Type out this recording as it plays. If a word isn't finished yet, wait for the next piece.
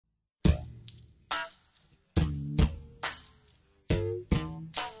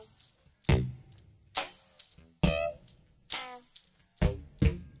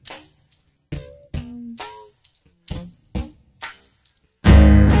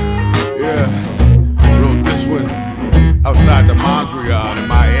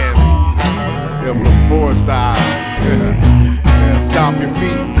4 style. Yeah, stomp your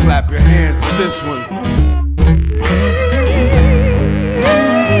feet, clap your hands to this one.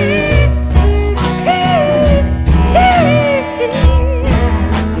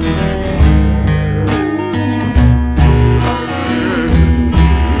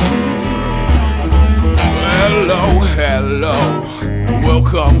 Hello,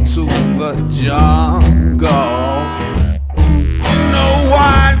 welcome to the jungle. No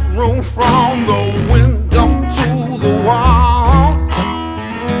wide room from the window to the wall.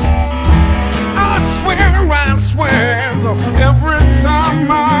 I swear, every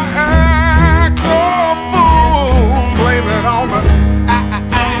time I act a fool, blame it on the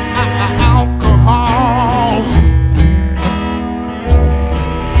alcohol.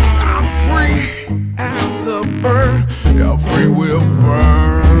 I'm free as a bird. Your free will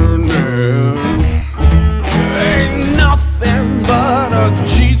burning. Ain't nothing but a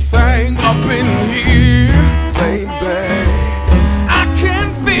G thing up in here, baby. I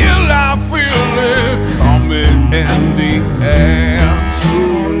can feel it coming in the air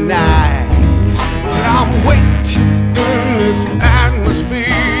tonight. But I'm waiting in this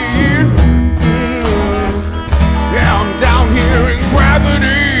atmosphere. Yeah, I'm down here in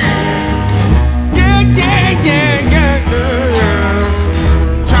gravity.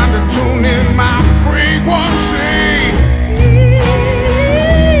 Trying to tune in my frequency.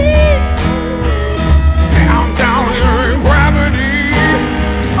 Yeah, I'm down here in gravity.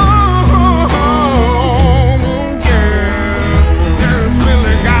 Oh, yeah. It's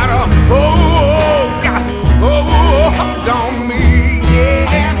really got a hold on me.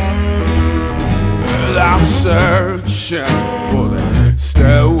 Yeah. Well, I'm searching for the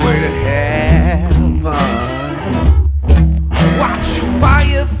stairway to heaven. Watch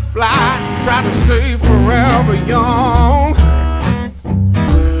fireflies try to stay forever young.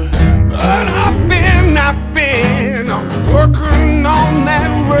 But I've been working on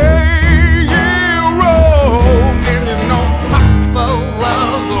that railroad. And you know, Papa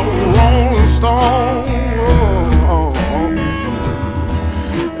was a rolling stone.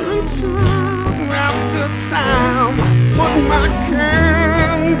 And time after time, put my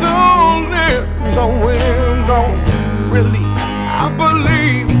candle in the window. Really, I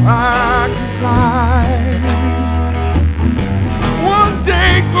believe I can fly. One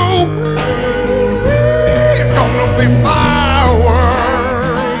day, it's gonna be fireworks.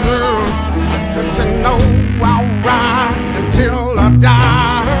 But you know I'll ride until I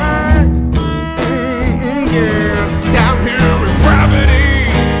die. Yeah, down here in gravity.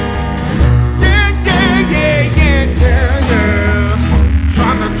 Yeah.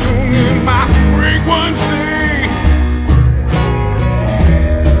 Trying to tune in my frequency.